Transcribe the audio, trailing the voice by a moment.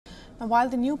While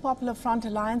the new Popular Front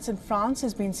alliance in France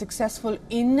has been successful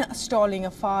in stalling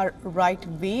a far-right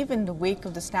wave in the wake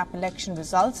of the snap election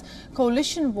results,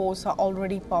 coalition wars are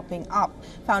already popping up.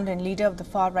 Founder and leader of the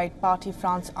far-right party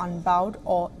France Unbowed,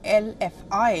 or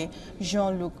LFI,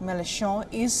 Jean-Luc Melenchon,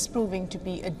 is proving to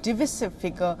be a divisive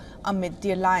figure amid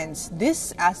the alliance.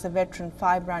 This as the veteran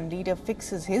firebrand leader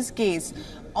fixes his gaze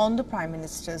on the Prime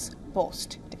Minister's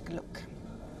post. Take a look.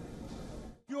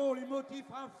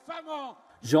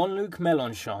 Jean-Luc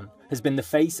Melenchon has been the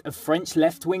face of French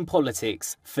left-wing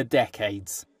politics for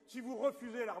decades.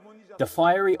 The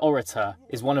fiery orator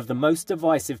is one of the most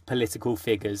divisive political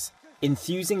figures,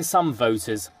 enthusing some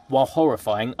voters while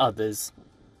horrifying others.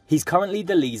 He's currently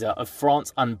the leader of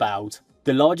France Unbowed,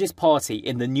 the largest party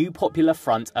in the new Popular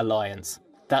Front alliance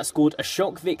that scored a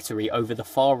shock victory over the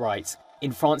far right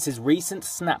in France's recent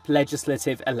snap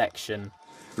legislative election.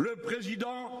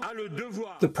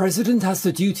 The President has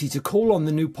the duty to call on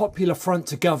the new Popular Front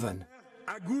to govern.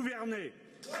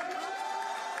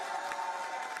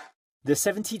 The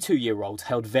 72-year-old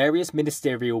held various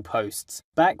ministerial posts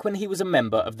back when he was a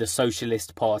member of the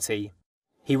Socialist Party.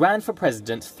 He ran for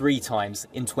president 3 times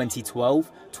in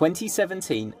 2012,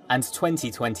 2017 and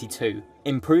 2022,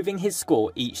 improving his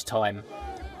score each time.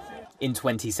 In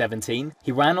 2017,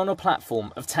 he ran on a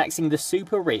platform of taxing the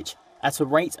super-rich at a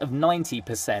rate of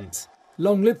 90%.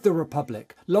 Long live the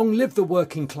Republic, long live the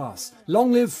working class,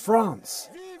 long live France.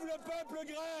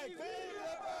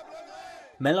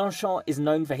 Mélenchon is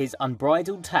known for his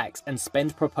unbridled tax and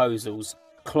spend proposals,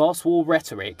 class war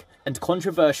rhetoric and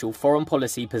controversial foreign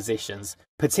policy positions,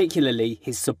 particularly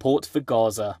his support for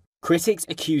Gaza. Critics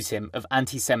accuse him of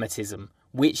anti-Semitism,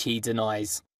 which he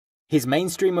denies. His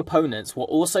mainstream opponents were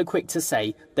also quick to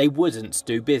say they wouldn't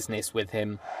do business with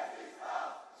him.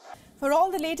 For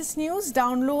all the latest news,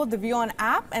 download the WION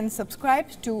app and subscribe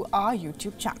to our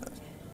YouTube channel.